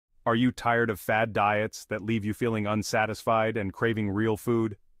Are you tired of fad diets that leave you feeling unsatisfied and craving real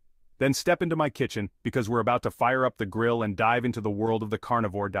food? Then step into my kitchen because we're about to fire up the grill and dive into the world of the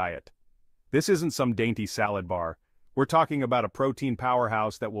carnivore diet. This isn't some dainty salad bar. We're talking about a protein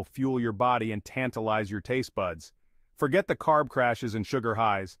powerhouse that will fuel your body and tantalize your taste buds. Forget the carb crashes and sugar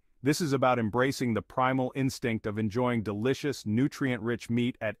highs. This is about embracing the primal instinct of enjoying delicious, nutrient-rich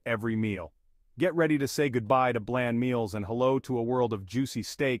meat at every meal. Get ready to say goodbye to bland meals and hello to a world of juicy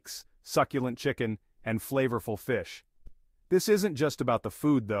steaks, succulent chicken, and flavorful fish. This isn't just about the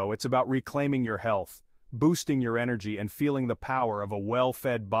food though, it's about reclaiming your health, boosting your energy and feeling the power of a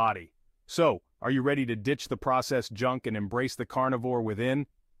well-fed body. So, are you ready to ditch the processed junk and embrace the carnivore within?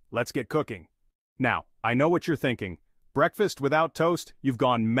 Let's get cooking. Now, I know what you're thinking. Breakfast without toast? You've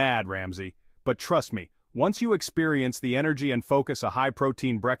gone mad, Ramsay. But trust me, once you experience the energy and focus a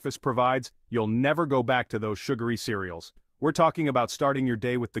high-protein breakfast provides, you'll never go back to those sugary cereals. We're talking about starting your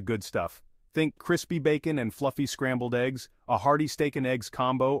day with the good stuff. Think crispy bacon and fluffy scrambled eggs, a hearty steak and eggs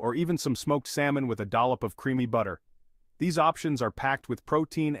combo, or even some smoked salmon with a dollop of creamy butter. These options are packed with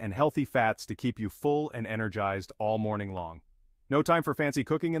protein and healthy fats to keep you full and energized all morning long. No time for fancy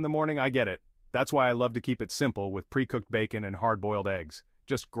cooking in the morning, I get it. That's why I love to keep it simple with pre-cooked bacon and hard-boiled eggs.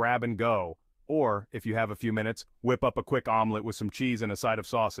 Just grab and go. Or, if you have a few minutes, whip up a quick omelet with some cheese and a side of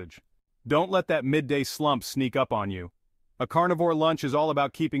sausage. Don't let that midday slump sneak up on you. A carnivore lunch is all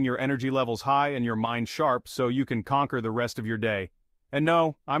about keeping your energy levels high and your mind sharp so you can conquer the rest of your day. And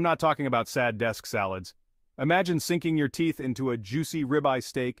no, I'm not talking about sad desk salads. Imagine sinking your teeth into a juicy ribeye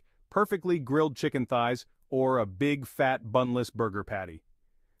steak, perfectly grilled chicken thighs, or a big fat bunless burger patty.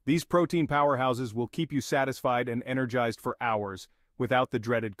 These protein powerhouses will keep you satisfied and energized for hours without the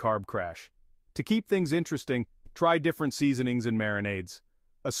dreaded carb crash. To keep things interesting, try different seasonings and marinades.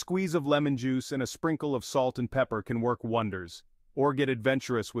 A squeeze of lemon juice and a sprinkle of salt and pepper can work wonders. Or get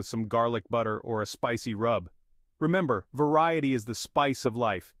adventurous with some garlic butter or a spicy rub. Remember, variety is the spice of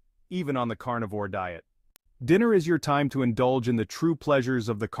life, even on the carnivore diet. Dinner is your time to indulge in the true pleasures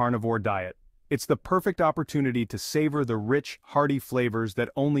of the carnivore diet. It's the perfect opportunity to savor the rich, hearty flavors that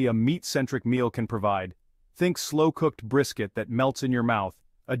only a meat-centric meal can provide. Think slow-cooked brisket that melts in your mouth,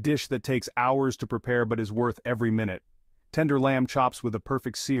 a dish that takes hours to prepare but is worth every minute. Tender lamb chops with a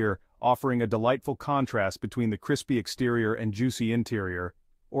perfect sear, offering a delightful contrast between the crispy exterior and juicy interior,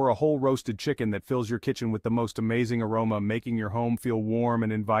 or a whole roasted chicken that fills your kitchen with the most amazing aroma, making your home feel warm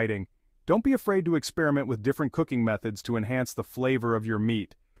and inviting. Don't be afraid to experiment with different cooking methods to enhance the flavor of your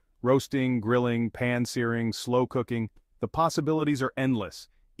meat. Roasting, grilling, pan-searing, slow cooking, the possibilities are endless.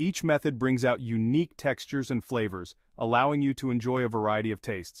 Each method brings out unique textures and flavors, allowing you to enjoy a variety of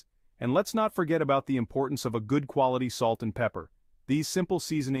tastes. And let's not forget about the importance of a good quality salt and pepper. These simple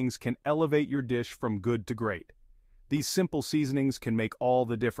seasonings can elevate your dish from good to great. These simple seasonings can make all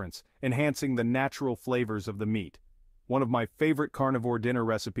the difference, enhancing the natural flavors of the meat. One of my favorite carnivore dinner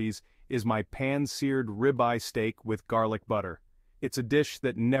recipes is my pan-seared ribeye steak with garlic butter. It's a dish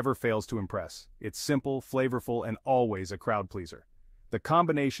that never fails to impress. It's simple, flavorful, and always a crowd pleaser. The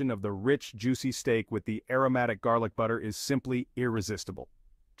combination of the rich, juicy steak with the aromatic garlic butter is simply irresistible.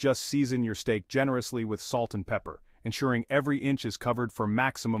 Just season your steak generously with salt and pepper, ensuring every inch is covered for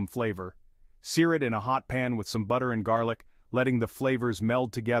maximum flavor. Sear it in a hot pan with some butter and garlic, letting the flavors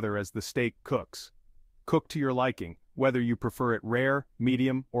meld together as the steak cooks. Cook to your liking, whether you prefer it rare,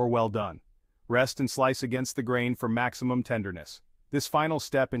 medium, or well done. Rest and slice against the grain for maximum tenderness. This final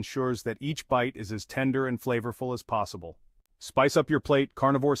step ensures that each bite is as tender and flavorful as possible. Spice up your plate,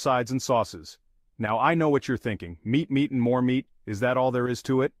 carnivore sides and sauces. Now I know what you're thinking, meat, and more meat, is that all there is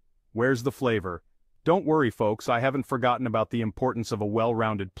to it? Where's the flavor? Don't worry folks, I haven't forgotten about the importance of a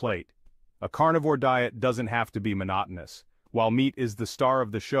well-rounded plate. A carnivore diet doesn't have to be monotonous. While meat is the star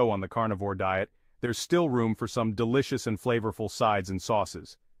of the show on the carnivore diet, there's still room for some delicious and flavorful sides and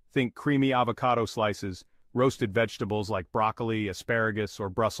sauces. Think creamy avocado slices, roasted vegetables like broccoli, asparagus, or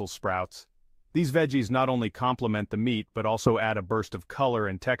Brussels sprouts. These veggies not only complement the meat but also add a burst of color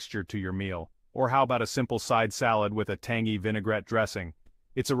and texture to your meal. Or how about a simple side salad with a tangy vinaigrette dressing?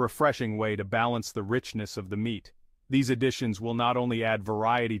 It's a refreshing way to balance the richness of the meat. These additions will not only add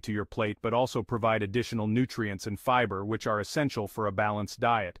variety to your plate but also provide additional nutrients and fiber which are essential for a balanced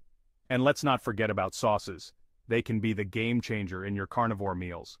diet. And let's not forget about sauces. They can be the game changer in your carnivore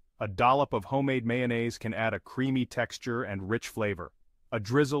meals. A dollop of homemade mayonnaise can add a creamy texture and rich flavor. A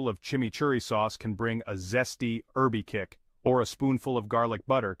drizzle of chimichurri sauce can bring a zesty, herby kick, or a spoonful of garlic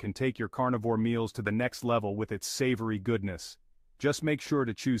butter can take your carnivore meals to the next level with its savory goodness. Just make sure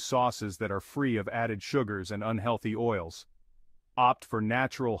to choose sauces that are free of added sugars and unhealthy oils. Opt for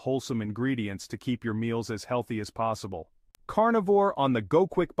natural, wholesome ingredients to keep your meals as healthy as possible. Carnivore on the Go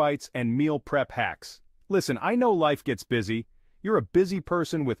Quick Bites and Meal Prep Hacks. Listen, I know life gets busy. You're a busy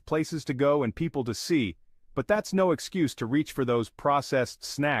person with places to go and people to see, but that's no excuse to reach for those processed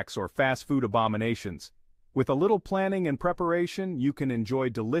snacks or fast food abominations. With a little planning and preparation, you can enjoy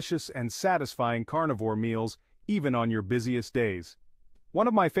delicious and satisfying carnivore meals even on your busiest days. One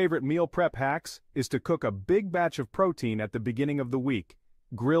of my favorite meal prep hacks is to cook a big batch of protein at the beginning of the week.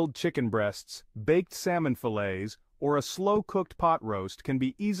 Grilled chicken breasts, baked salmon fillets, or a slow-cooked pot roast can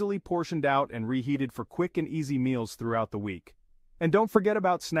be easily portioned out and reheated for quick and easy meals throughout the week. And don't forget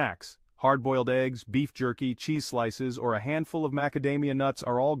about snacks. Hard-boiled eggs, beef jerky, cheese slices, or a handful of macadamia nuts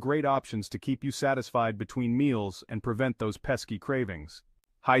are all great options to keep you satisfied between meals and prevent those pesky cravings.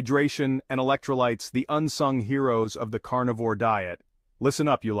 Hydration and electrolytes, the unsung heroes of the carnivore diet. Listen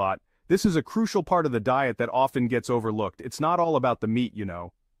up, you lot. This is a crucial part of the diet that often gets overlooked. It's not all about the meat, you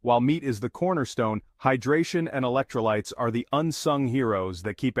know. While meat is the cornerstone, hydration and electrolytes are the unsung heroes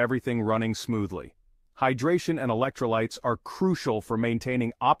that keep everything running smoothly. Hydration and electrolytes are crucial for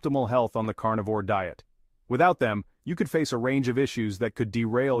maintaining optimal health on the carnivore diet. Without them, you could face a range of issues that could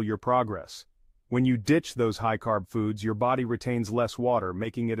derail your progress. When you ditch those high-carb foods, your body retains less water,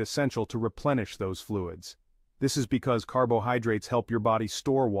 making it essential to replenish those fluids. This is because carbohydrates help your body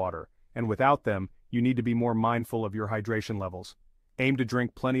store water, and without them, you need to be more mindful of your hydration levels. Aim to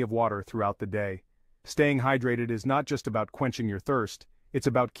drink plenty of water throughout the day. Staying hydrated is not just about quenching your thirst, it's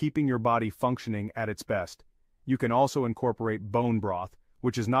about keeping your body functioning at its best. You can also incorporate bone broth,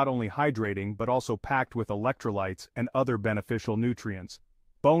 which is not only hydrating but also packed with electrolytes and other beneficial nutrients.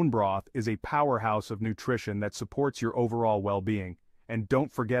 Bone broth is a powerhouse of nutrition that supports your overall well-being. And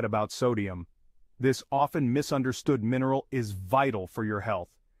don't forget about sodium. This often misunderstood mineral is vital for your health.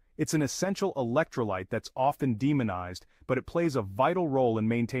 It's an essential electrolyte that's often demonized, but it plays a vital role in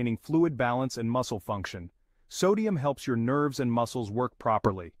maintaining fluid balance and muscle function. Sodium helps your nerves and muscles work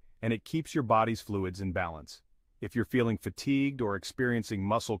properly, and it keeps your body's fluids in balance. If you're feeling fatigued or experiencing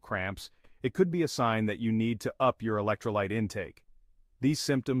muscle cramps, it could be a sign that you need to up your electrolyte intake. These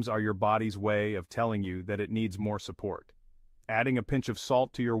symptoms are your body's way of telling you that it needs more support. Adding a pinch of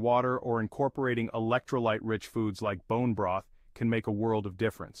salt to your water or incorporating electrolyte-rich foods like bone broth can make a world of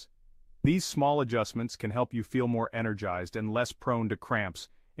difference. These small adjustments can help you feel more energized and less prone to cramps,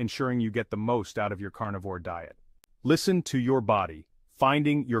 ensuring you get the most out of your carnivore diet. Listen to your body,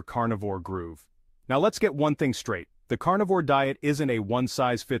 finding your carnivore groove. Now let's get one thing straight. The carnivore diet isn't a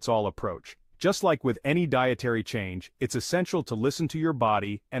one-size-fits-all approach. Just like with any dietary change, it's essential to listen to your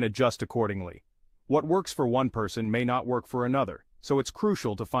body and adjust accordingly. What works for one person may not work for another, so it's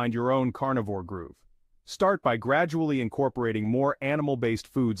crucial to find your own carnivore groove. Start by gradually incorporating more animal-based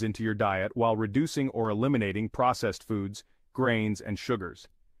foods into your diet while reducing or eliminating processed foods, grains, and sugars.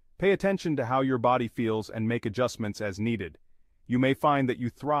 Pay attention to how your body feels and make adjustments as needed. You may find that you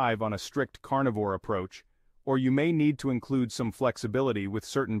thrive on a strict carnivore approach, or you may need to include some flexibility with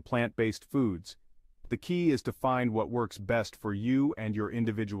certain plant-based foods. The key is to find what works best for you and your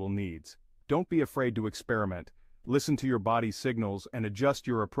individual needs. Don't be afraid to experiment. Listen to your body's signals and adjust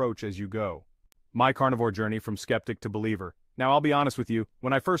your approach as you go. My carnivore journey from skeptic to believer. Now I'll be honest with you,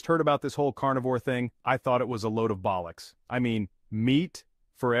 when I first heard about this whole carnivore thing, I thought it was a load of bollocks. I mean, meat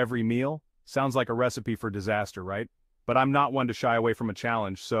for every meal? Sounds like a recipe for disaster, right? But I'm not one to shy away from a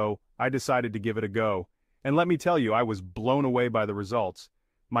challenge, so I decided to give it a go. And let me tell you, I was blown away by the results.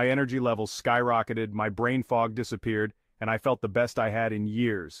 My energy levels skyrocketed, my brain fog disappeared, and I felt the best I had in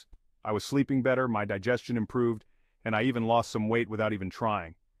years. I was sleeping better, my digestion improved, and I even lost some weight without even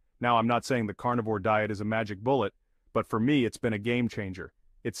trying. Now, I'm not saying the carnivore diet is a magic bullet, but for me it's been a game changer.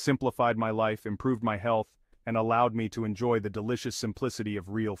 It's simplified my life, improved my health, and allowed me to enjoy the delicious simplicity of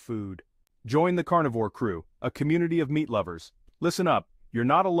real food. Join the Carnivore Crew, a community of meat lovers. Listen up, you're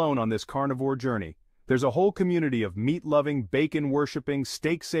not alone on this carnivore journey. There's a whole community of meat-loving, bacon-worshipping,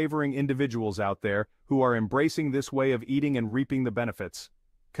 steak-savoring individuals out there who are embracing this way of eating and reaping the benefits.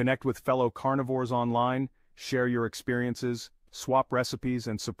 Connect with fellow carnivores online, share your experiences, swap recipes,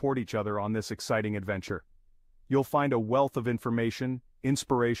 and support each other on this exciting adventure. You'll find a wealth of information,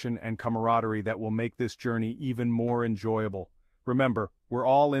 inspiration, and camaraderie that will make this journey even more enjoyable. Remember, we're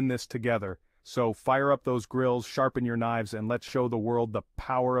all in this together, so fire up those grills, sharpen your knives, and let's show the world the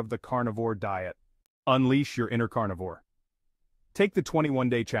power of the carnivore diet. Unleash your inner carnivore. Take the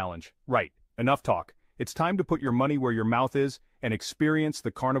 21-day challenge. Right, enough talk. It's time to put your money where your mouth is and experience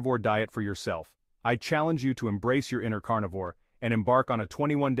the carnivore diet for yourself. I challenge you to embrace your inner carnivore and embark on a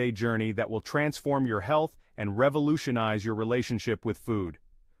 21-day journey that will transform your health and revolutionize your relationship with food.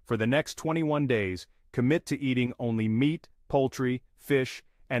 For the next 21 days, commit to eating only meat, poultry, fish,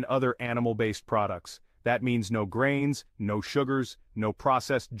 and other animal-based products. That means no grains, no sugars, no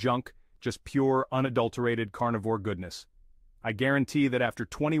processed junk, just pure, unadulterated carnivore goodness. I guarantee that after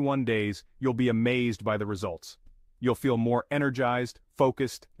 21 days, you'll be amazed by the results. You'll feel more energized,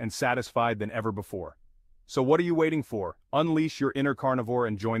 focused, and satisfied than ever before. So what are you waiting for? Unleash your inner carnivore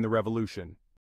and join the revolution.